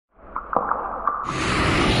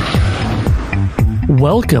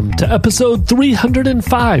Welcome to episode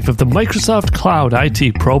 305 of the Microsoft Cloud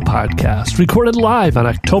IT Pro Podcast, recorded live on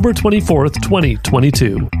October 24th,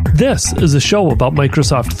 2022. This is a show about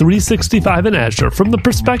Microsoft 365 and Azure from the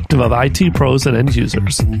perspective of IT pros and end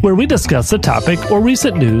users, where we discuss a topic or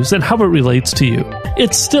recent news and how it relates to you.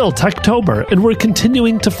 It's still Techtober, and we're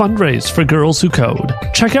continuing to fundraise for Girls Who Code.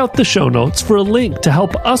 Check out the show notes for a link to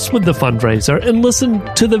help us with the fundraiser, and listen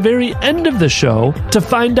to the very end of the show to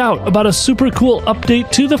find out about a super cool update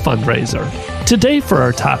to the fundraiser. Today for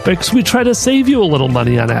our topics, we try to save you a little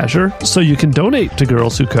money on Azure so you can donate to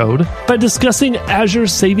Girls Who Code by discussing Azure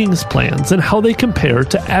Savings Plans and how they compare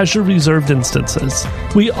to Azure reserved instances.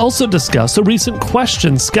 We also discuss a recent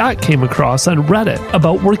question Scott came across on Reddit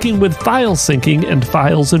about working with file syncing and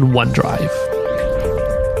files in OneDrive.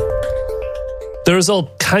 There's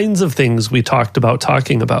all kinds of things we talked about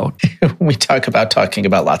talking about. We talk about talking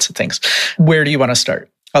about lots of things. Where do you want to start?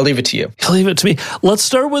 I'll leave it to you. I'll leave it to me. Let's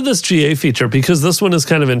start with this GA feature because this one is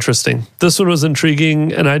kind of interesting. This one was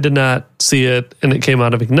intriguing and I did not see it, and it came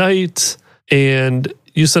out of Ignite, and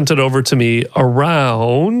you sent it over to me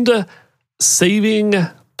around saving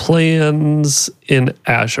plans in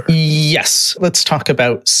Azure. Yes. Let's talk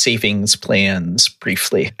about savings plans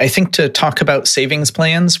briefly. I think to talk about savings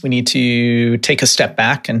plans, we need to take a step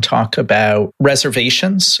back and talk about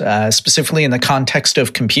reservations, specifically in the context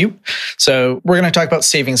of compute. So we're going to talk about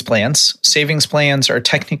savings plans. Savings plans are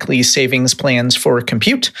technically savings plans for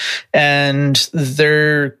compute, and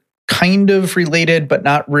they're kind of related, but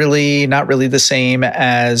not really the same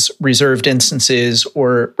as reserved instances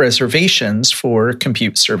or reservations for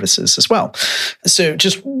compute services as well. So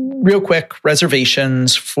just real quick,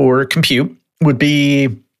 reservations for compute would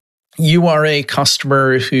be you are a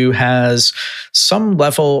customer who has some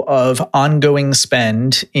level of ongoing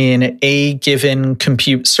spend in a given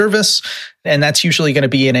compute service, and that's usually going to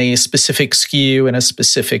be in a specific SKU in a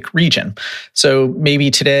specific region. So maybe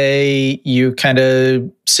today you kind of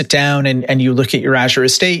sit down and you look at your Azure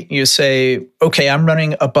estate. You say, okay, I'm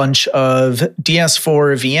running a bunch of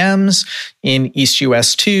DS4 VMs in East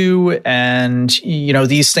US 2, and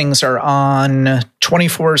these things are on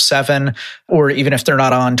 24/7, or even if they're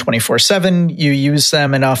not on 24/7, you use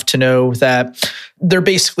them enough to know that they're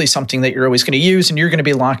basically something that you're always going to use, and you're going to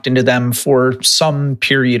be locked into them for some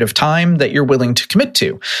period of time that you're willing to commit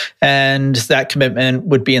to. And that commitment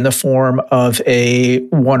would be in the form of a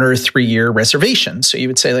 1 or 3 year reservation. So you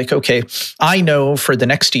would say like, okay, I know for the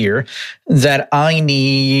next year that I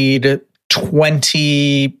need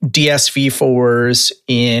 20 DSV4s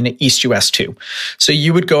in East US 2. So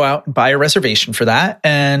you would go out and buy a reservation for that.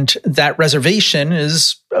 And that reservation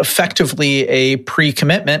is effectively a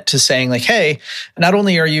pre-commitment to saying like, hey, not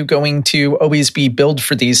only are you going to always be billed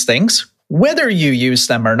for these things, whether you use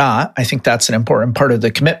them or not, I think that's an important part of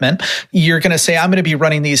the commitment. You're going to say, I'm going to be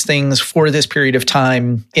running these things for this period of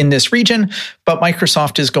time in this region, but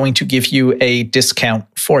Microsoft is going to give you a discount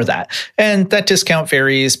for that. And that discount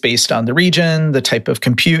varies based on the region, the type of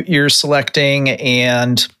compute you're selecting,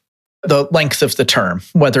 and the length of the term,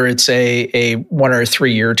 whether it's a 1 or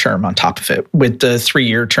 3 year term on top of it, with the 3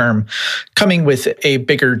 year term coming with a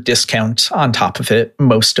bigger discount on top of it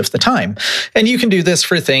most of the time. And you can do this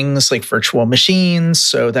for things like virtual machines.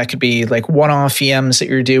 So that could be like one-off VMs that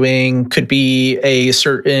you're doing, could be a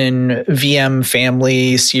certain VM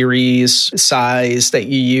family series size that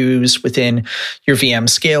you use within your VM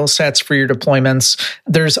scale sets for your deployments.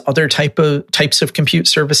 There's other types of compute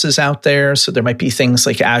services out there. So there might be things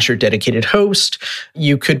like Azure Dedicated Host.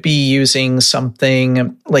 You could be using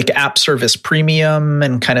something like App Service Premium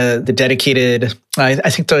and kind of the dedicated. I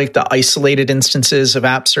think the isolated instances of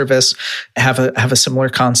App Service have a similar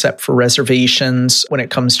concept for reservations when it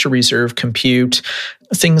comes to reserved compute.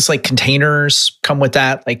 Things like containers come with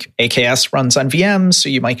that, like AKS runs on VMs, so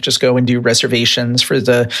you might just go and do reservations for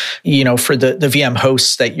the VM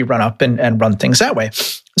hosts that you run up and run things that way.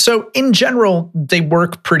 So in general, they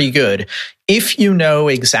work pretty good if you know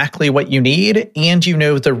exactly what you need and you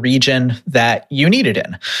know the region that you need it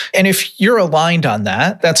in. And if you're aligned on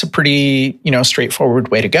that, that's a pretty, straightforward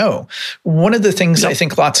way to go. One of the things I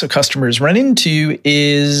think lots of customers run into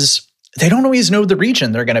is they don't always know the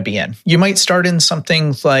region they're going to be in. You might start in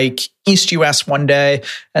something like East US one day,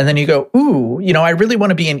 and then you go, I really want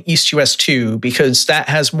to be in East US 2 because that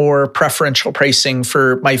has more preferential pricing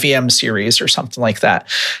for my VM series or something like that.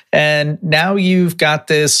 And now you've got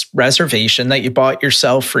this reservation that you bought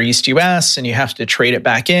yourself for East US, and you have to trade it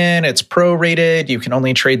back in. It's prorated. You can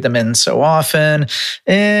only trade them in so often.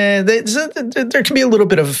 And there can be a little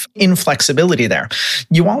bit of inflexibility there.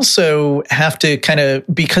 You also have to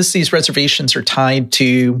because these reservations are tied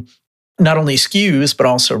to not only SKUs, but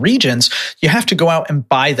also regions, you have to go out and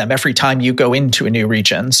buy them every time you go into a new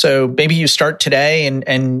region. So maybe you start today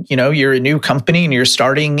and you're a new company and you're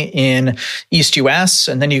starting in East US,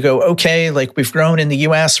 and then you go, okay, like we've grown in the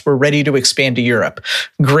US, we're ready to expand to Europe.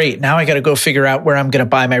 Great. Now I got to go figure out where I'm going to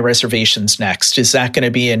buy my reservations next. Is that going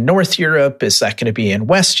to be in North Europe? Is that going to be in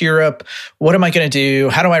West Europe? What am I going to do?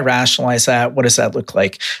 How do I rationalize that? What does that look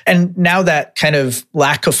like? And now that kind of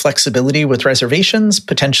lack of flexibility with reservations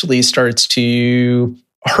potentially starts to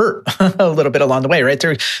hurt a little bit along the way, right?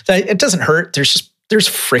 It doesn't hurt. There's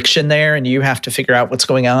friction there, and you have to figure out what's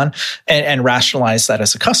going on and rationalize that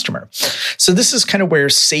as a customer. So this is kind of where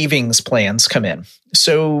savings plans come in.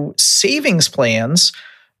 So savings plans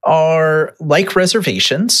are like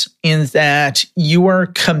reservations in that you are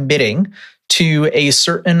committing to a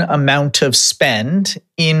certain amount of spend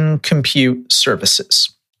in compute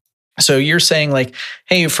services. So you're saying like,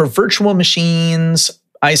 hey, for virtual machines,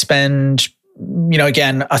 I spend,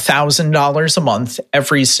 again, $1,000 a month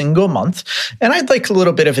every single month. And I'd like a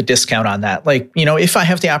little bit of a discount on that. Like, if I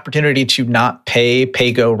have the opportunity to not pay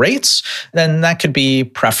pay-go rates, then that could be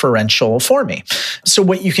preferential for me. So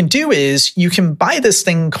what you can do is you can buy this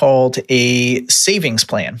thing called a savings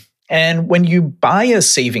plan. And when you buy a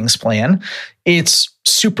savings plan, it's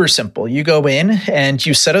super simple. You go in and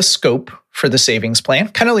you set a scope for the savings plan,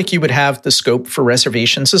 kind of like you would have the scope for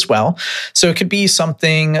reservations as well. So it could be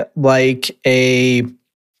something like a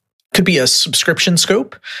subscription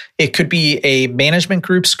scope. It could be a management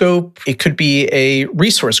group scope. It could be a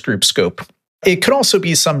resource group scope. It could also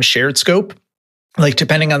be some shared scope, like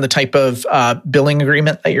depending on the type of billing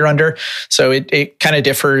agreement that you're under. So it kind of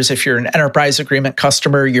differs. If you're an enterprise agreement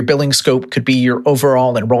customer, your billing scope could be your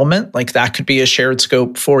overall enrollment. Like that could be a shared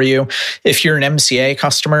scope for you. If you're an MCA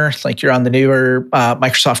customer, like you're on the newer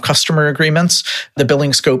Microsoft customer agreements, the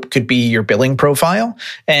billing scope could be your billing profile.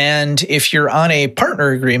 And if you're on a partner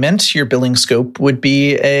agreement, your billing scope would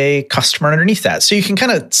be a customer underneath that. So you can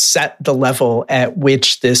kind of set the level at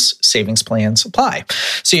which this savings plans apply.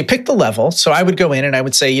 So you pick the level. So I would go in and I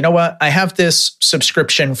would say, you know what, I have this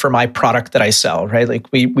subscription for my product that I sell, right?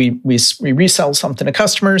 Like we resell something to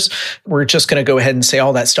customers. We're just going to go ahead and say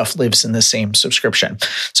all that stuff lives in the same subscription.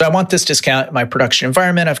 So I want this discount in my production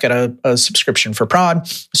environment. I've got a subscription for prod.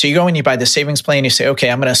 So you go and you buy the savings plan. You say, okay,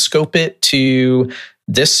 I'm going to scope it to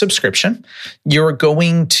this subscription. You're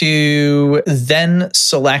going to then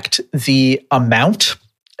select the amount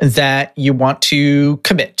that you want to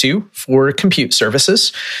commit to for compute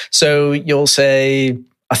services. So you'll say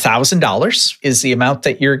 $1,000 is the amount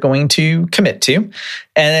that you're going to commit to.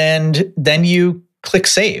 And then you click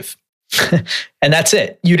save. And that's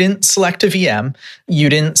it. You didn't select a VM. You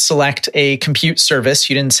didn't select a compute service.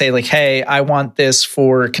 You didn't say like, hey, I want this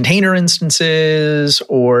for container instances,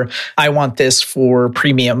 or I want this for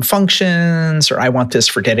premium functions, or I want this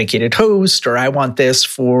for dedicated host, or I want this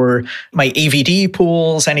for my AVD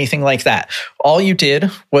pools, anything like that. All you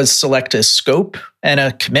did was select a scope and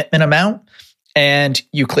a commitment amount, and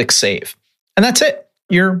you click save. And that's it.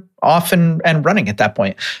 You're off and running at that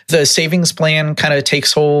point. The savings plan kind of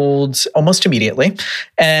takes hold almost immediately.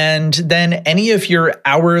 And then any of your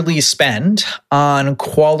hourly spend on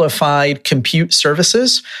qualified compute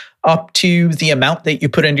services up to the amount that you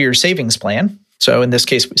put into your savings plan. So in this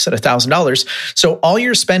case, we said $1,000. So all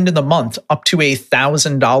your spend in the month up to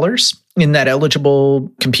 $1,000 in that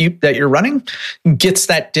eligible compute that you're running gets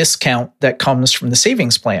that discount that comes from the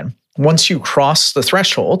savings plan. Once you cross the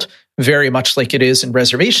threshold, very much like it is in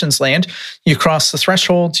reservations land, you cross the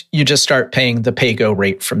threshold, you just start paying the pay-go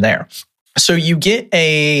rate from there. So you get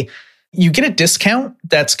a discount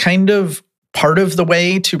that's kind of part of the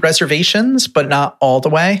way to reservations, but not all the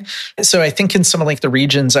way. So I think in some of like the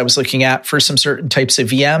regions I was looking at for some certain types of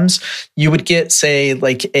VMs, you would get, say,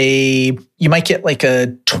 you might get like a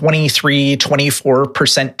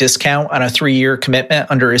 24% discount on a 3-year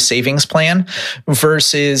commitment under a savings plan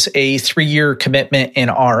versus a 3-year commitment in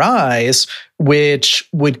RIs, which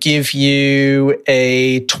would give you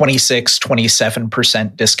a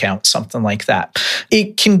 27% discount, something like that.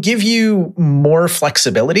 It can give you more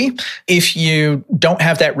flexibility. If you don't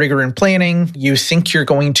have that rigor in planning, you think you're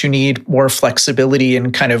going to need more flexibility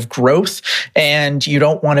and kind of growth, and you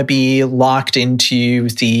don't want to be locked into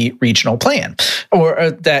the regional plan.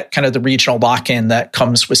 or that kind of the regional lock-in that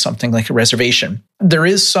comes with something like a reservation. There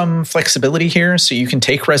is some flexibility here. So you can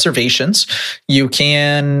take reservations. You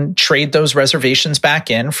can trade those reservations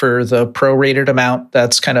back in for the prorated amount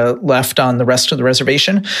that's kind of left on the rest of the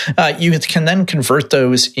reservation. You can then convert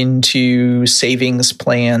those into savings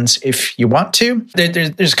plans if you want to.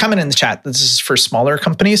 There's a comment in the chat that this is for smaller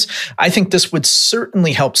companies. I think this would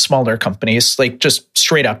certainly help smaller companies. Like just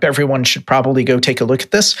straight up, everyone should probably go take a look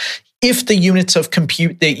at this. If the units of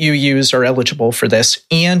compute that you use are eligible for this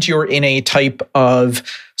and you're in a type of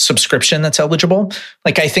subscription that's eligible,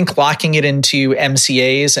 like I think locking it into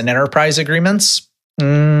MCAs and enterprise agreements,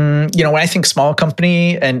 when I think small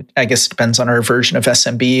company, and I guess it depends on our version of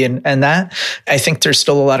SMB and that, I think there's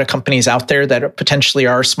still a lot of companies out there that potentially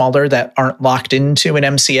are smaller that aren't locked into an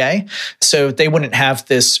MCA. So they wouldn't have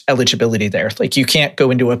this eligibility there. Like you can't go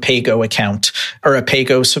into a PayGo account or a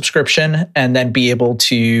PayGo subscription and then be able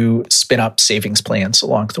to spin up savings plans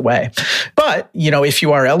along the way. But, if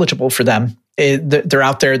you are eligible for them, they're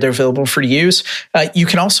out there, they're available for use. You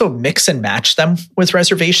can also mix and match them with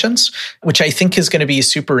reservations, which I think is going to be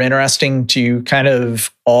super interesting to kind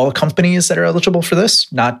of all companies that are eligible for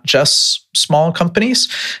this, not just small companies.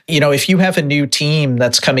 If you have a new team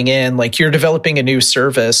that's coming in, like you're developing a new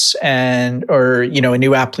service or a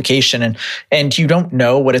new application and you don't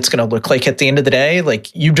know what it's going to look like at the end of the day,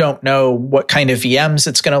 like you don't know what kind of VMs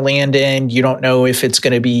it's going to land in. You don't know if it's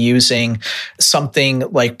going to be using something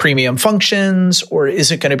like premium functions, or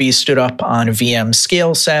is it going to be stood up on VM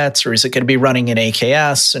scale sets, or is it going to be running in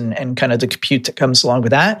AKS and kind of the compute that comes along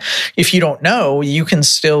with that? If you don't know, you can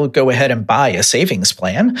still go ahead and buy a savings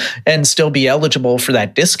plan and still be eligible for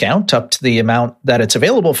that discount up to the amount that it's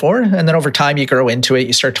available for. And then over time, you grow into it,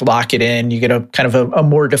 you start to lock it in, you get a kind of a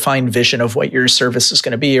more defined vision of what your service is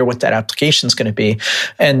going to be or what that application is going to be.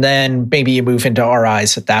 And then maybe you move into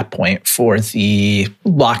RIs at that point for the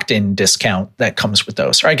locked in discount that comes with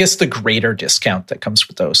those, or I guess the greater discount that comes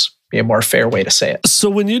with those, be a more fair way to say it. So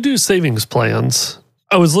when you do savings plans,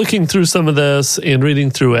 I was looking through some of this and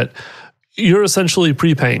reading through it. You're essentially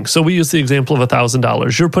prepaying. So we use the example of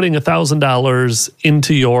 $1,000. You're putting $1,000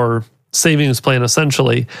 into your savings plan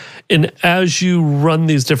essentially. And as you run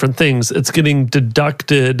these different things, it's getting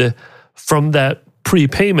deducted from that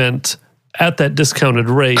prepayment at that discounted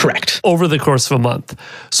rate. Correct. Over the course of a month.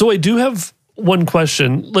 So I do have one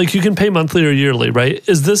question. Like you can pay monthly or yearly, right?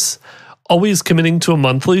 Is this always committing to a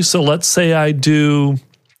monthly? So let's say I do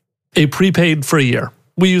a prepaid for a year.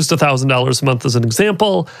 We used $1,000 a month as an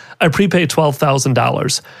example. I prepay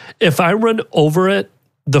 $12,000. If I run over it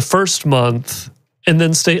the first month and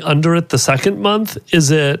then stay under it the second month,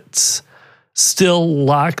 is it still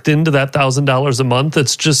locked into that $1,000 a month?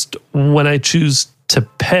 It's just when I choose to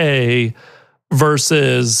pay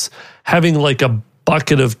versus having like a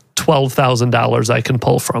bucket of $12,000 I can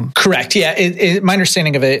pull from. Correct. Yeah. My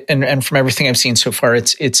understanding of it, and from everything I've seen so far,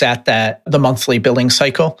 it's at the monthly billing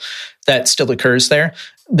cycle that still occurs there.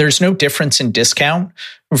 There's no difference in discount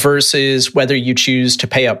versus whether you choose to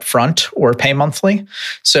pay up front or pay monthly.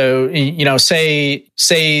 So, say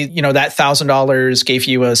that $1,000 gave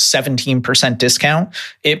you a 17% discount.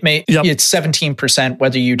 It's 17%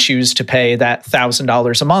 whether you choose to pay that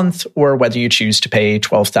 $1,000 a month or whether you choose to pay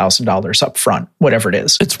 $12,000 up front, whatever it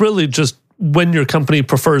is. It's really just when your company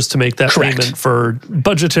prefers to make that payment for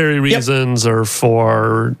budgetary reasons or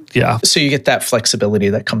for, So you get that flexibility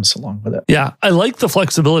that comes along with it. Yeah, I like the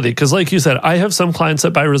flexibility because like you said, I have some clients that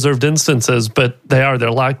buy reserved instances, but they're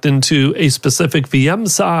locked into a specific VM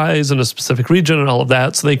size and a specific region and all of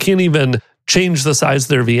that. So they can't even change the size of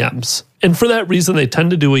their VMs. And for that reason, they tend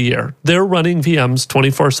to do a year. They're running VMs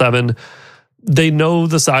 24/7. They know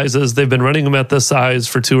the sizes. They've been running them at this size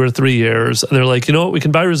for 2 or 3 years. And they're like, you know what? We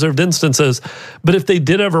can buy reserved instances. But if they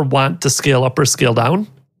did ever want to scale up or scale down,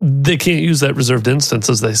 they can't use that reserved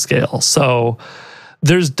instance as they scale. So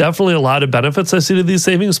there's definitely a lot of benefits I see to these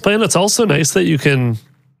savings plans. It's also nice that you can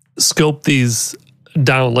scope these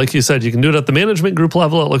down. Like you said, you can do it at the management group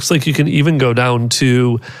level. It looks like you can even go down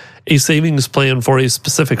to a savings plan for a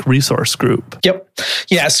specific resource group. Yep.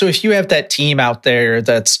 Yeah. So if you have that team out there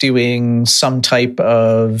that's doing some type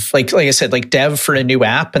of, like I said, like dev for a new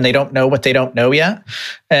app and they don't know what they don't know yet,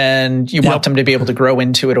 and you want them to be able to grow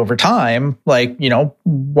into it over time,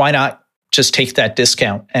 why not just take that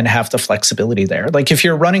discount and have the flexibility there? Like if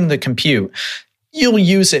you're running the compute, you'll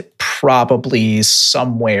use it probably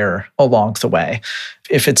somewhere along the way.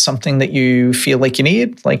 If it's something that you feel like you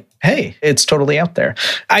need, like, hey, it's totally out there.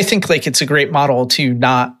 I think like it's a great model to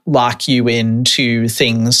not lock you into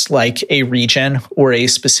things like a region or a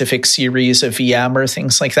specific series of VM or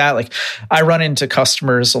things like that. Like I run into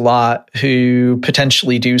customers a lot who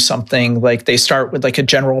potentially do something like they start with like a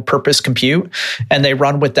general purpose compute and they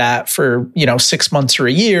run with that for, 6 months or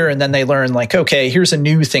a year. And then they learn like, okay, here's a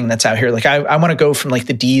new thing that's out here. Like I want to go from like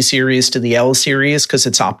the D series to the L series because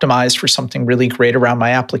it's optimized for something really great around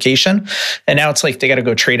my application. And now it's like they got to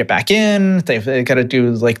go trade it back in. They've got to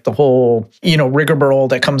do like the whole, rigmarole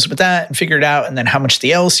that comes with that and figure it out. And then how much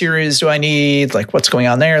the L series do I need? Like what's going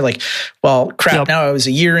on there? Like, well, crap, yep. Now I was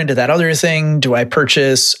a year into that other thing. Do I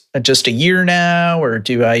purchase just a year now? Or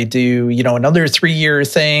do I do, another 3-year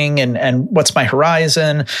thing? And what's my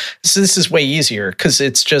horizon? So this is way easier because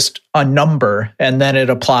it's just a number and then it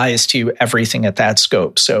applies to everything at that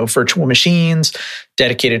scope. So virtual machines,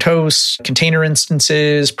 dedicated hosts, container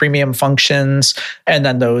instances, premium functions, and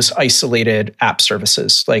then those isolated app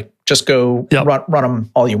services. Like just go run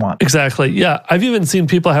them all you want. Exactly. Yeah. I've even seen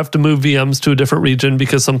people have to move VMs to a different region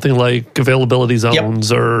because something like availability zones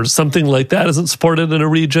or something like that isn't supported in a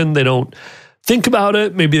region. They don't think about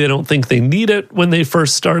it. Maybe they don't think they need it when they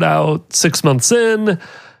first start out 6 months in.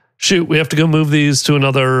 Shoot, we have to go move these to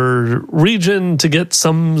another region to get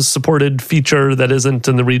some supported feature that isn't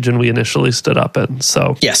in the region we initially stood up in.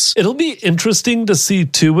 So yes, it'll be interesting to see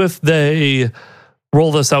too if they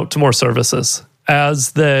roll this out to more services.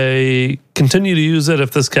 As they continue to use it,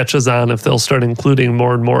 if this catches on, if they'll start including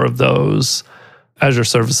more and more of those Azure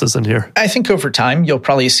services in here. I think over time, you'll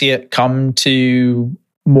probably see it come to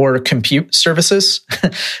more compute services.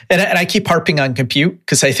 and I keep harping on compute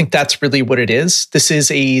because I think that's really what it is. This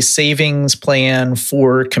is a savings plan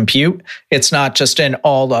for compute. It's not just an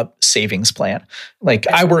all-up savings plan. Like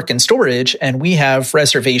I work in storage and we have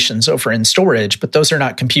reservations over in storage, but those are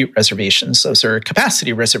not compute reservations. Those are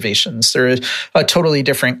capacity reservations. They're a totally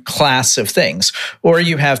different class of things. Or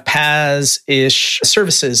you have PaaS-ish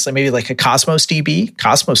services, maybe like a Cosmos DB.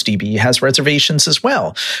 Cosmos DB has reservations as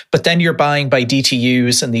well. But then you're buying by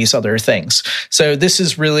DTUs and these other things. So this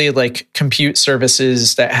is really like compute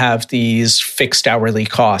services that have these fixed hourly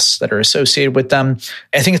costs that are associated with them.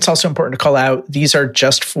 I think it's also important to call out, these are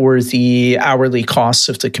just for the hourly costs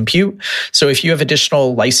of the compute. So if you have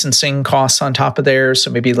additional licensing costs on top of there,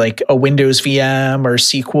 so maybe like a Windows VM or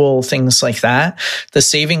SQL, things like that, the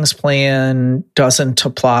savings plan doesn't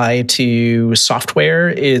apply to software.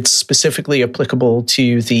 It's specifically applicable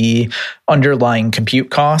to the underlying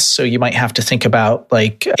compute costs. So you might have to think about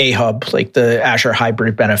like AHub, like the Azure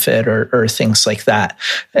Hybrid benefit or things like that,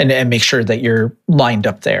 and make sure that you're lined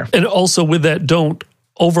up there. And also with that, don't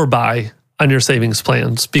overbuy on your savings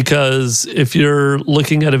plans, because if you're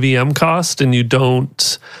looking at a VM cost and you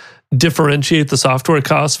don't differentiate the software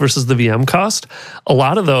cost versus the VM cost, a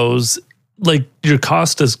lot of those, like your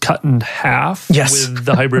cost is cut in half with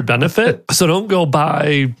the hybrid benefit. So don't go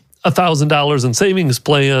buy $1,000 in savings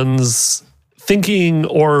plans thinking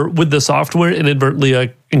or with the software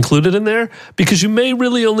inadvertently included in there, because you may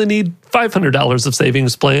really only need $500 of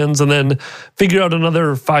savings plans and then figure out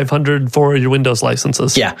another $500 for your Windows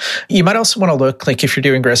licenses. Yeah. You might also want to look, like if you're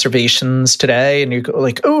doing reservations today and you go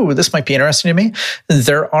like, oh, this might be interesting to me.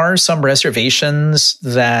 There are some reservations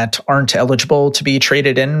that aren't eligible to be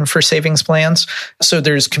traded in for savings plans. So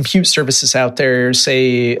there's compute services out there,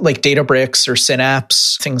 say like Databricks or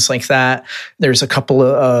Synapse, things like that. There's a couple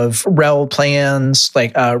of RHEL plans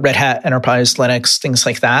like Red Hat Enterprise Linux, things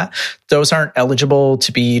like that. Those aren't eligible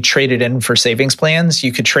to be traded in for savings plans.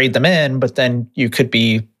 You could trade them in, but then you could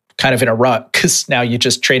be kind of in a rut because now you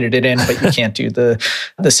just traded it in, but you can't do the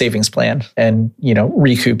savings plan and,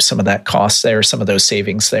 recoup some of that cost there, some of those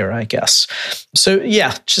savings there, I guess. So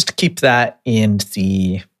yeah, just keep that in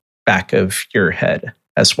the back of your head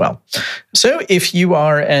as well. So if you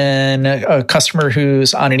are a customer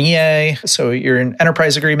who's on an EA, so you're an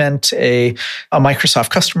enterprise agreement, a Microsoft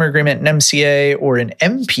customer agreement, an MCA, or an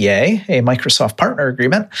MPA, a Microsoft partner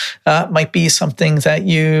agreement, might be something that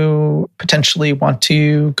you potentially want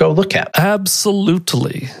to go look at.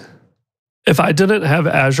 Absolutely. If I didn't have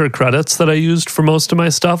Azure credits that I used for most of my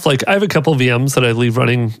stuff, like I have a couple VMs that I leave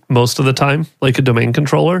running most of the time, like a domain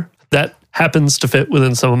controller, that happens to fit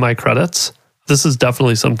within some of my credits. This is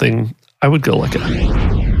definitely something I would go look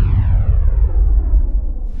at.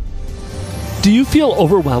 Do you feel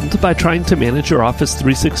overwhelmed by trying to manage your Office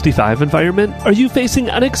 365 environment? Are you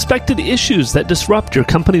facing unexpected issues that disrupt your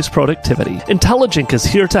company's productivity? Intelligink is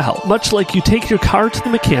here to help. Much like you take your car to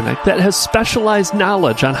the mechanic that has specialized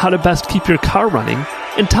knowledge on how to best keep your car running,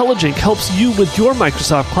 Intelligink helps you with your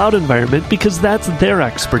Microsoft Cloud environment because that's their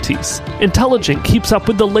expertise. Intelligink keeps up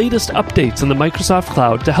with the latest updates in the Microsoft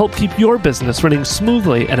Cloud to help keep your business running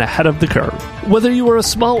smoothly and ahead of the curve. Whether you are a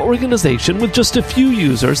small organization with just a few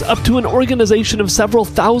users up to an organization of several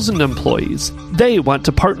thousand employees, they want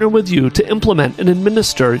to partner with you to implement and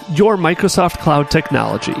administer your Microsoft Cloud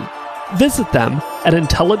technology. Visit them at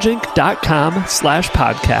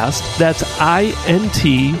Intelligink.com/podcast. That's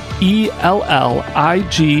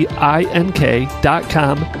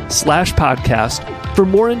INTELLIGINK.com/podcast for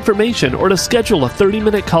more information or to schedule a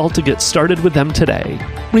 30-minute call to get started with them today.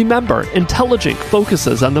 Remember, Intelligink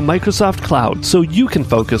focuses on the Microsoft Cloud so you can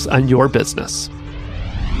focus on your business.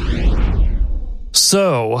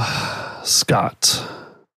 So, Scott,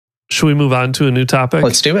 should we move on to a new topic?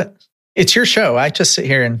 Let's do it. It's your show. I just sit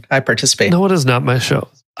here and I participate. No, it is not my show.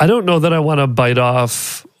 I don't know that I want to bite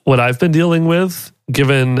off what I've been dealing with,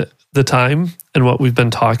 given the time and what we've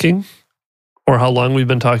been talking, or how long we've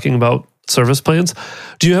been talking about service plans.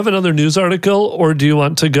 Do you have another news article, or do you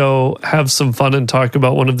want to go have some fun and talk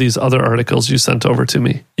about one of these other articles you sent over to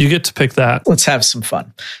me? You get to pick that. Let's have some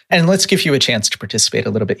fun. And let's give you a chance to participate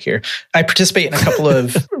a little bit here. I participate in a couple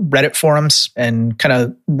of Reddit forums and kind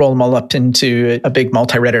of roll them all up into a big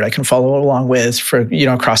multi-Reddit I can follow along with for,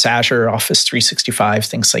 across Azure, Office 365,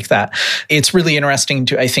 things like that. It's really interesting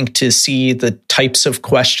to see the types of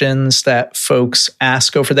questions that folks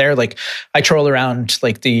ask over there. Like I troll around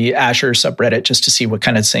like the Azure subreddit just to see what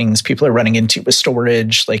kind of things people are running into with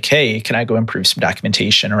storage. Like, hey, can I go improve some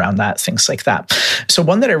documentation around that? Things like that. So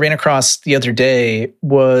one that I ran across the other day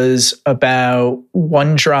was about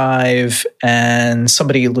OneDrive and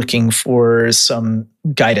somebody looking for some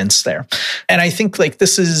guidance there. And I think like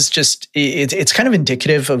this is just, it's kind of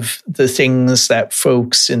indicative of the things that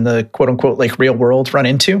folks in the quote unquote like real world run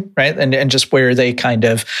into, right? And just where they kind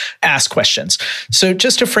of ask questions. So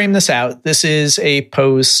just to frame this out, this is a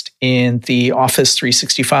post in the Office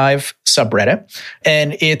 365 subreddit.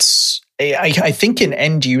 And it's, I think, an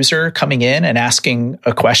end user coming in and asking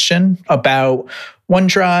a question about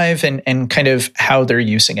OneDrive and kind of how they're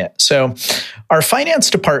using it. So our finance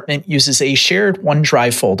department uses a shared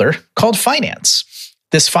OneDrive folder called Finance.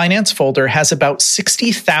 This Finance folder has about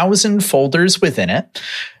 60,000 folders within it,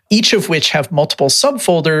 each of which have multiple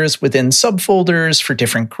subfolders within subfolders for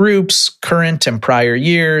different groups, current and prior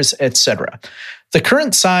years, etc. The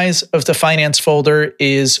current size of the Finance folder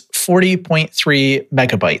is 40.3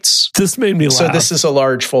 megabytes. This made me laugh. So this is a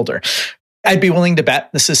large folder. I'd be willing to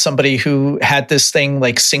bet this is somebody who had this thing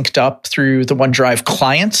like synced up through the OneDrive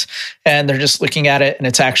client, and they're just looking at it and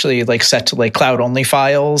it's actually like set to like cloud only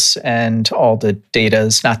files and all the data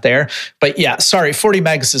is not there. But yeah, sorry, 40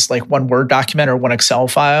 megs is like one Word document or one Excel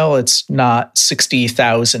file. It's not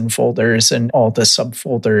 60,000 folders and all the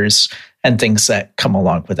subfolders and things that come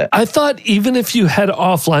along with it. I thought even if you had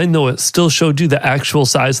offline though, it still showed you the actual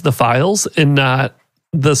size of the files and not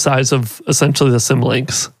the size of essentially the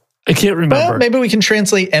symlinks. I can't remember. Well, maybe we can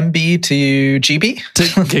translate MB to GB. To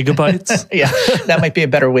gigabytes? Yeah, that might be a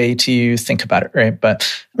better way to think about it, right? But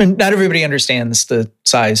I mean, not everybody understands the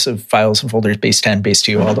size of files and folders, base 10, base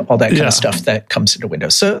 2, all that kind of stuff that comes into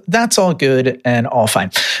Windows. So that's all good and all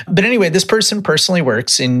fine. But anyway, this person personally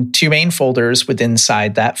works in two main folders within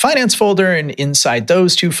inside that Finance folder, and inside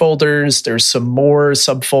those two folders, there's some more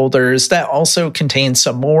subfolders that also contain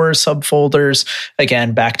some more subfolders.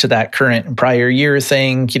 Again, back to that current and prior year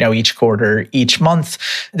thing, each quarter, each month.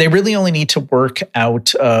 They really only need to work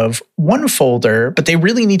out of one folder, but they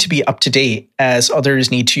really need to be up to date as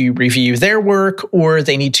others need to review their work or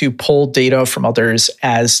they need to pull data from others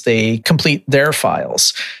as they complete their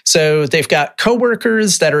files. So they've got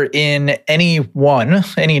coworkers that are in any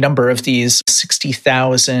number of these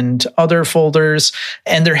 60,000 other folders,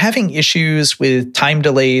 and they're having issues with time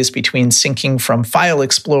delays between syncing from File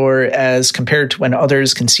Explorer as compared to when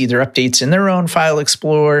others can see their updates in their own File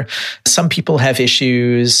Explorer. Some people have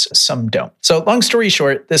issues, some don't. So long story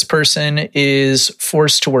short, this person is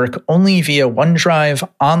forced to work only via OneDrive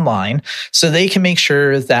online so they can make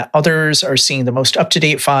sure that others are seeing the most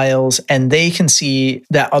up-to-date files and they can see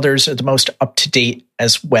that others are the most up-to-date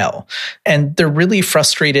as well. And they're really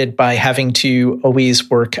frustrated by having to always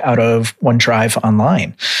work out of OneDrive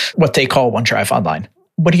Online, what they call OneDrive Online.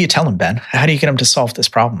 What do you tell them, Ben? How do you get them to solve this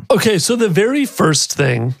problem? Okay, so the very first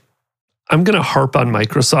thing, I'm going to harp on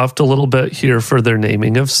Microsoft a little bit here for their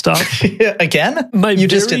naming of stuff. Again? You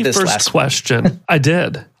just did this last question. I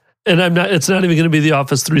did. And it's not even going to be the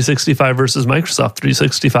Office 365 versus Microsoft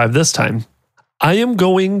 365 this time. I am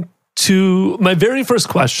going to, my very first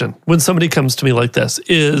question when somebody comes to me like this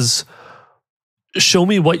is, show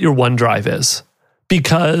me what your OneDrive is.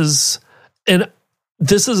 Because, and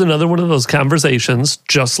This is another one of those conversations,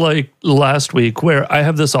 just like last week, where I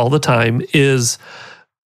have this all the time, is,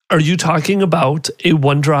 are you talking about a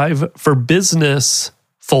OneDrive for Business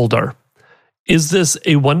folder? Is this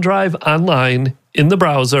a OneDrive online in the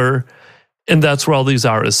browser, and that's where all these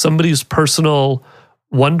are? Is somebody's personal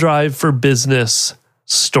OneDrive for Business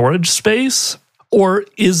storage space? Or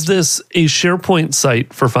is this a SharePoint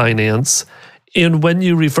site for finance? And when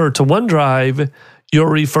you refer to OneDrive,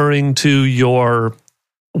 you're referring to your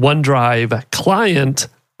OneDrive client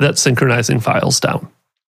that's synchronizing files down.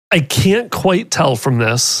 I can't quite tell from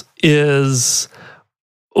this is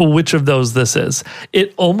which of those this is.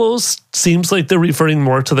 It almost seems like they're referring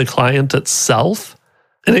more to the client itself,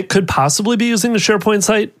 and it could possibly be using a SharePoint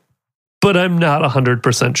site, but I'm not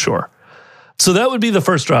 100% sure. So that would be the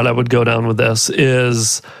first route I would go down with this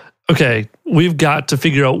is, okay, we've got to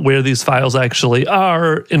figure out where these files actually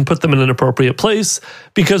are and put them in an appropriate place,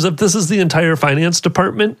 because if this is the entire finance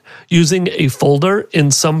department using a folder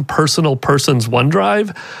in some personal person's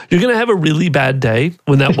OneDrive, you're going to have a really bad day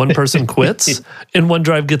when that one person quits and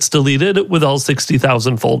OneDrive gets deleted with all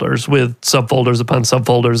 60,000 folders with subfolders upon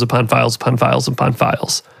subfolders upon files upon files upon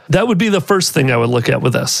files. That would be the first thing I would look at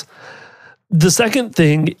with this. The second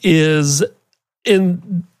thing is,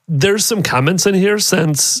 there's some comments in here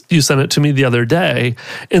since you sent it to me the other day,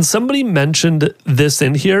 and somebody mentioned this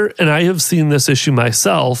in here, and I have seen this issue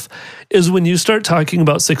myself, is when you start talking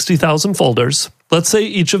about 60,000 folders, let's say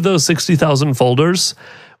each of those 60,000 folders,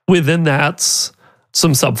 within that's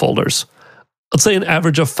some subfolders. Let's say an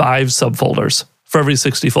average of 5 subfolders for every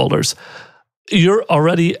 60 folders. You're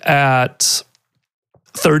already at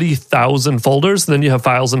 30,000 folders, then you have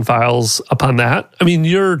files and files upon that. I mean,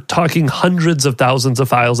 you're talking hundreds of thousands of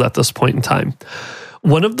files at this point in time.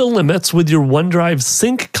 One of the limits with your OneDrive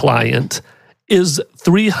sync client is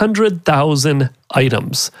 300,000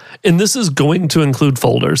 items. And this is going to include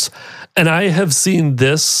folders. And I have seen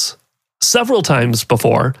this several times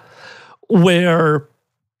before, where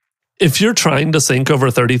if you're trying to sync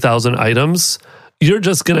over 30,000 items, you're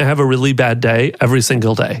just going to have a really bad day every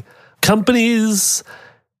single day. Companies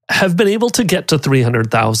have been able to get to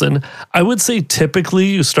 300,000. I would say typically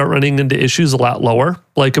you start running into issues a lot lower,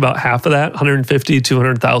 like about half of that, 150,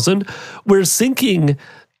 200,000, where syncing,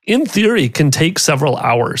 in theory, can take several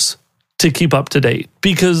hours to keep up to date,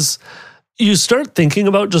 because you start thinking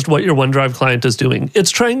about just what your OneDrive client is doing.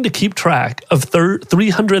 It's trying to keep track of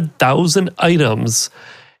 300,000 items,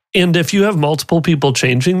 and if you have multiple people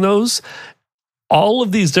changing those, all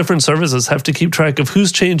of these different services have to keep track of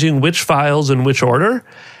who's changing which files in which order,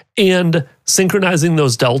 and synchronizing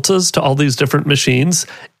those deltas to all these different machines.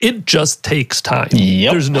 It just takes time.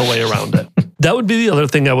 Yep. There's no way around it. That would be the other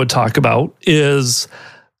thing I would talk about is,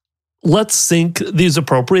 let's sync these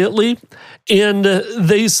appropriately. And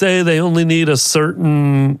they say they only need a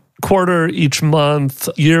certain quarter each month,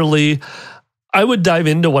 yearly. I would dive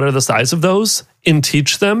into what are the size of those and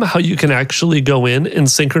teach them how you can actually go in and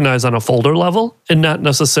synchronize on a folder level and not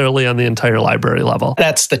necessarily on the entire library level.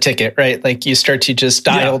 That's the ticket, right? Like you start to just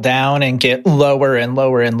dial down and get lower and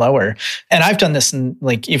lower and lower. And I've done this in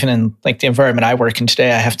even in the environment I work in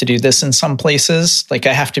today. I have to do this in some places. Like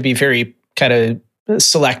I have to be very kind of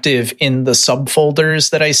selective in the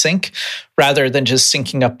subfolders that I sync, rather than just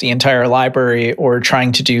syncing up the entire library or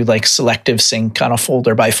trying to do like selective sync on a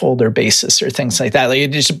folder by folder basis or things like that. Like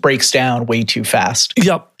it just breaks down way too fast.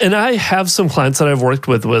 Yep. And I have some clients that I've worked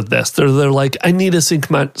with this. They're like, I need to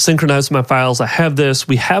synchronize my files. I have this.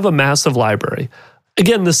 We have a massive library.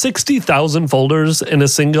 Again, the 60,000 folders in a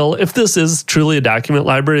single, if this is truly a document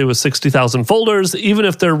library with 60,000 folders, even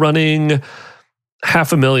if they're running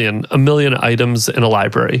 500,000, 1 million items in a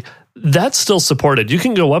library, that's still supported. You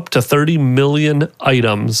can go up to 30 million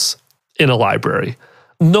items in a library.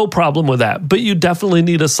 No problem with that, but you definitely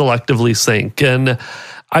need to selectively sync. And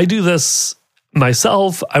I do this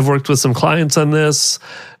myself. I've worked with some clients on this,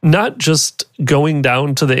 not just going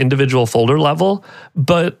down to the individual folder level,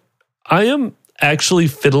 but I am actually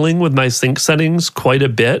fiddling with my sync settings quite a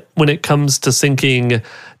bit when it comes to syncing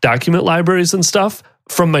document libraries and stuff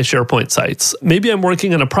from my SharePoint sites. Maybe I'm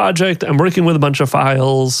working on a project, I'm working with a bunch of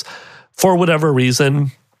files. For whatever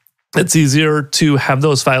reason, it's easier to have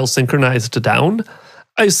those files synchronized down.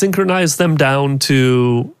 I synchronize them down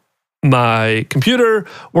to my computer,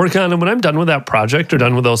 work on them. When I'm done with that project or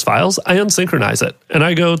done with those files, I unsynchronize it and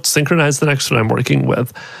I go synchronize the next one I'm working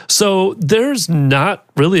with. So there's not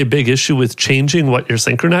really a big issue with changing what you're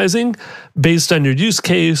synchronizing based on your use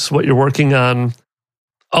case, what you're working on,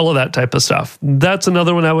 all of that type of stuff. That's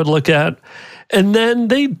another one I would look at. And then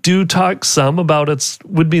they do talk some about it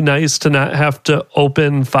would be nice to not have to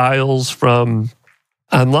open files from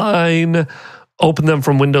online open them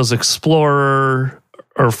from Windows Explorer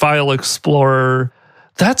or File Explorer.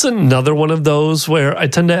 That's another one of those where I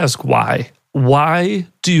tend to ask why. Why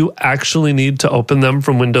do you actually need to open them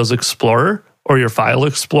from Windows Explorer or your File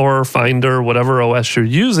Explorer, Finder, whatever OS you're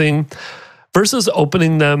using, versus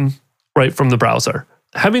opening them right from the browser?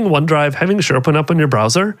 Having OneDrive, having SharePoint up on your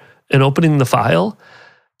browser and opening the file,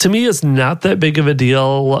 to me is not that big of a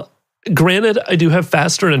deal. Granted, I do have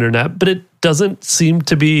faster internet, but it doesn't seem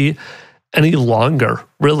to be any longer,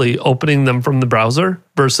 really, opening them from the browser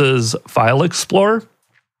versus File Explorer.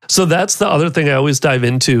 So that's the other thing I always dive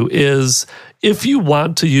into is if you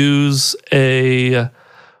want to use a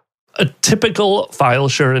typical file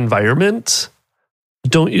share environment,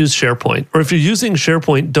 don't use SharePoint. Or if you're using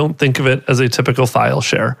SharePoint, don't think of it as a typical file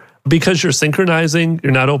share. Because you're synchronizing,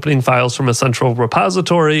 you're not opening files from a central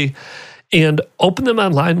repository, and open them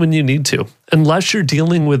online when you need to. Unless you're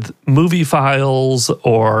dealing with movie files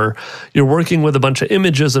or you're working with a bunch of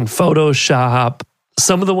images in Photoshop.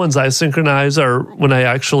 Some of the ones I synchronize are when I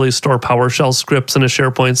actually store PowerShell scripts in a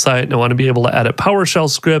SharePoint site and I want to be able to edit PowerShell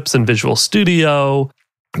scripts in Visual Studio.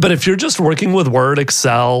 But if you're just working with Word,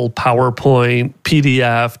 Excel, PowerPoint,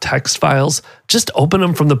 PDF, text files, just open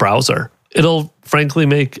them from the browser. It'll frankly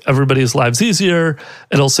make everybody's lives easier.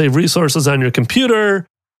 It'll save resources on your computer.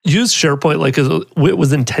 Use SharePoint like it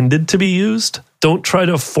was intended to be used. Don't try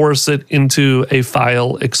to force it into a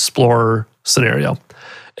File Explorer scenario.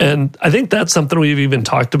 And I think that's something we've even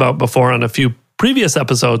talked about before on a few previous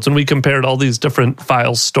episodes when we compared all these different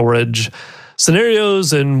file storage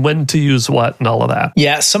scenarios and when to use what and all of that.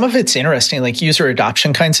 Yeah, some of it's interesting, like user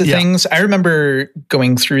adoption kinds of things. I remember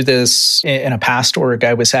going through this in a past org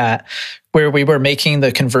I was at where we were making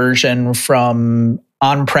the conversion from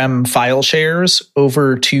on-prem file shares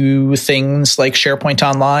over to things like SharePoint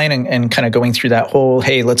Online and kind of going through that whole,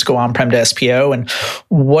 hey, let's go on-prem to SPO. And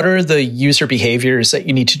what are the user behaviors that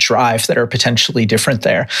you need to drive that are potentially different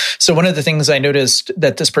there? So one of the things I noticed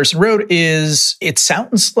that this person wrote is it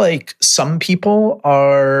sounds like some people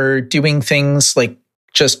are doing things like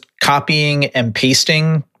just copying and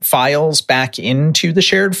pasting files back into the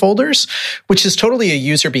shared folders, which is totally a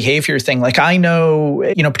user behavior thing. Like I know,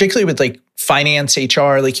 particularly with like finance,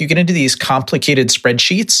 HR, like you get into these complicated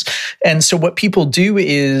spreadsheets. And so what people do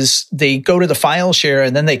is they go to the file share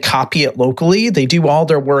and then they copy it locally. They do all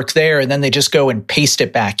their work there and then they just go and paste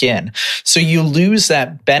it back in. So you lose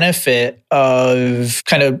that benefit of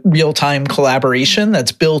kind of real-time collaboration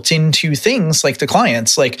that's built into things like the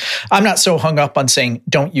clients. Like I'm not so hung up on saying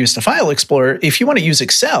don't use the File Explorer. If you want to use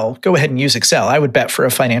Excel, go ahead and use Excel. I would bet for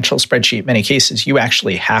a financial spreadsheet, in many cases, you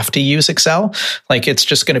actually have to use Excel. Like it's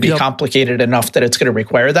just going to be complicated enough that it's going to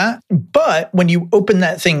require that. But when you open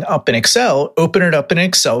that thing up in Excel, open it up in an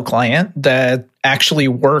Excel client that actually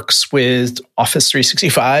works with Office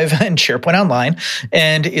 365 and SharePoint Online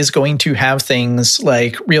and is going to have things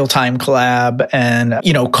like real-time collab and,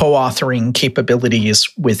 co-authoring capabilities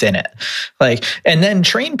within it. And then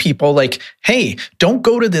train people like, hey, don't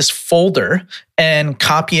go to this folder and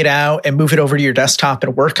copy it out and move it over to your desktop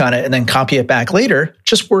and work on it and then copy it back later.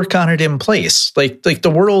 Just work on it in place. Like the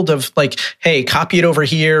world of like, hey, copy it over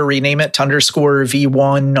here, rename it to _V1,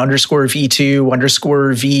 _V2,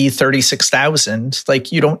 _V36,000.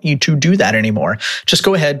 Like you don't need to do that anymore. Just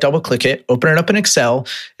go ahead, double click it, open it up in Excel.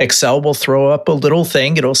 Excel will throw up a little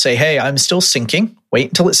thing. It'll say, hey, I'm still syncing. Wait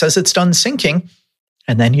until it says it's done syncing.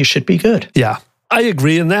 And then you should be good. Yeah, I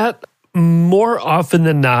agree in that. More often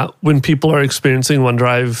than not, when people are experiencing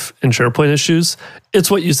OneDrive and SharePoint issues,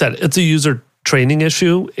 it's what you said. It's a user training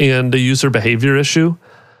issue and a user behavior issue.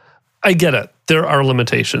 I get it. There are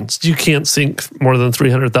limitations. You can't sync more than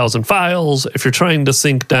 300,000 files. If you're trying to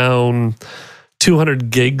sync down 200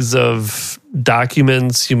 gigs of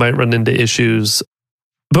documents, you might run into issues.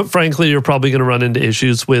 But frankly, you're probably going to run into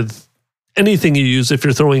issues with anything you use if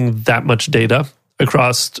you're throwing that much data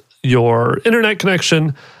across your internet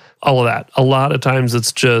connection, all of that. A lot of times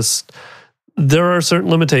it's just, there are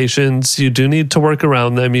certain limitations. You do need to work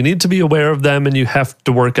around them. You need to be aware of them, and you have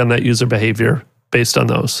to work on that user behavior based on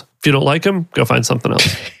those. If you don't like them, go find something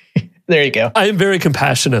else. There you go. I am very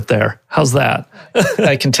compassionate there. How's that?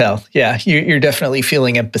 I can tell. Yeah, you're definitely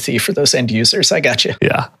feeling empathy for those end users. I got you.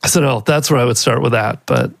 Yeah. So no, that's where I would start with that.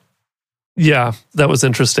 But yeah, that was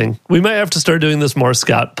interesting. We might have to start doing this more,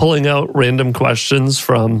 Scott, pulling out random questions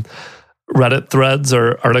from Reddit threads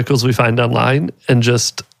or articles we find online and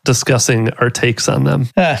just discussing our takes on them.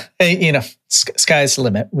 Sky's the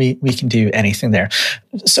limit. We can do anything there.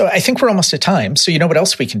 So I think we're almost at time. So you know what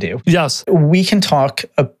else we can do? Yes. We can talk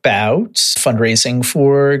about fundraising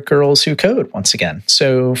for Girls Who Code once again.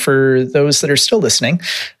 So for those that are still listening,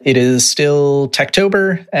 it is still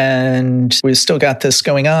Techtober and we've still got this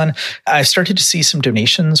going on. I've started to see some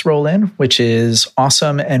donations roll in, which is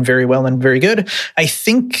awesome and very well and very good. I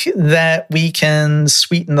think that we can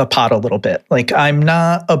sweeten the pot a little bit. Like, I'm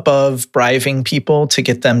not above bribing people to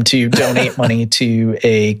get them to donate money to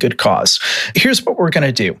a good cause. Here's what we're going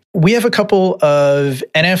to do. We have a couple of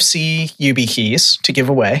NFC YubiKeys to give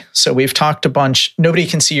away. So we've talked a bunch. Nobody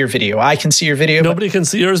can see your video. I can see your video. Nobody can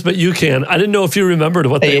see yours, but you can. I didn't know if you remembered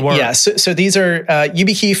what they were. Yeah. So these are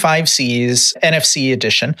YubiKey 5Cs, NFC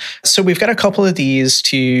edition. So we've got a couple of these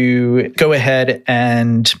to go ahead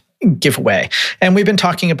and give away. And we've been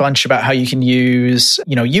talking a bunch about how you can use,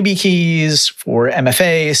 YubiKeys for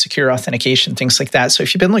MFA, secure authentication, things like that. So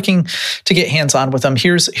if you've been looking to get hands-on with them,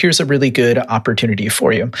 here's a really good opportunity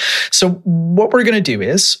for you. So what we're going to do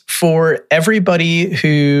is, for everybody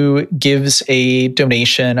who gives a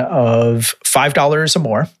donation of $5 or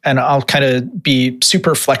more, and I'll kind of be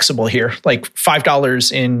super flexible here, like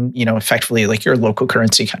 $5 in, effectively like your local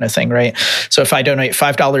currency kind of thing, right? So if I donate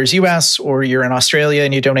 $5 US, or you're in Australia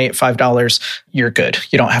and you donate $5, you're good.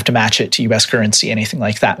 You don't have to match it to US currency, anything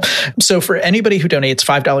like that. So for anybody who donates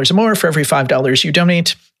 $5 or more, for every $5 you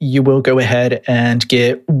donate, you will go ahead and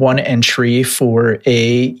get one entry for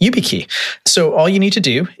a YubiKey. So all you need to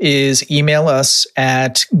do is email us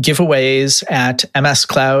at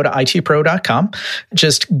giveaways@msclouditpro.com.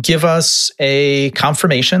 Just give us a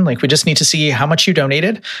confirmation. Like, we just need to see how much you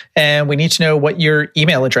donated, and we need to know what your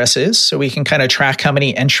email address is so we can kind of track how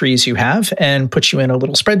many entries you have and put you in a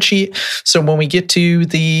little spreadsheet. So when we get to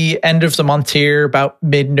the end of the month here, about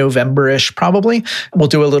mid-November-ish probably, we'll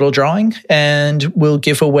do a little drawing and we'll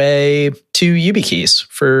give away 2 YubiKeys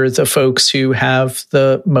for the folks who have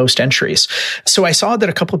the most entries. So I saw that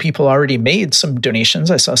a couple of people already made some donations.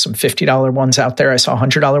 I saw some $50 ones out there. I saw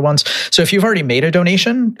 $100 ones. So if you've already made a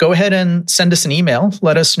donation, go ahead and send us an email.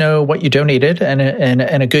 Let us know what you donated and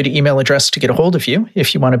a good email address to get a hold of you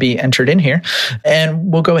if you want to be entered in here.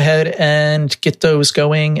 And we'll go ahead and get those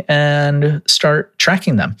going and start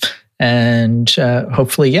tracking them. And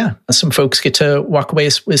hopefully, some folks get to walk away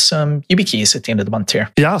with some YubiKeys at the end of the month here.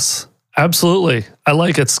 Yes, absolutely. I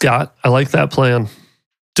like it, Scott. I like that plan.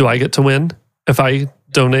 Do I get to win if I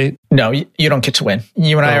donate? No, you don't get to win.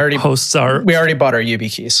 You and I already we already bought our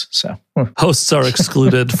YubiKeys. So hosts are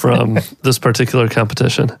excluded from this particular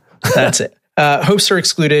competition. That's it. Hosts are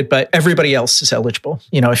excluded, but everybody else is eligible.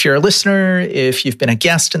 If you're a listener, if you've been a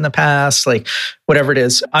guest in the past, like whatever it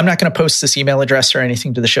is, I'm not going to post this email address or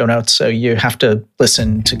anything to the show notes. So you have to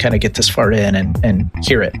listen to kind of get this far in and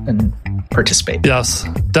hear it and participate. Yes,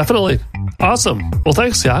 definitely. Awesome. Well,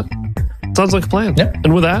 thanks, Scott. Sounds like a plan. Yep.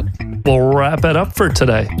 And with that, we'll wrap it up for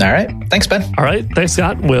today. All right. Thanks, Ben. All right. Thanks,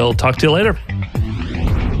 Scott. We'll talk to you later.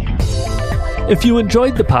 If you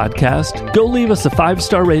enjoyed the podcast, go leave us a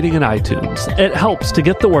 5-star rating in iTunes. It helps to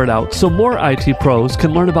get the word out so more IT pros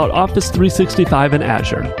can learn about Office 365 and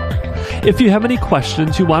Azure. If you have any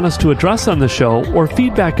questions you want us to address on the show or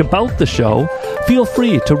feedback about the show, feel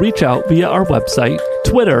free to reach out via our website,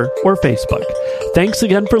 Twitter, or Facebook. Thanks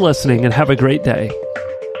again for listening and have a great day.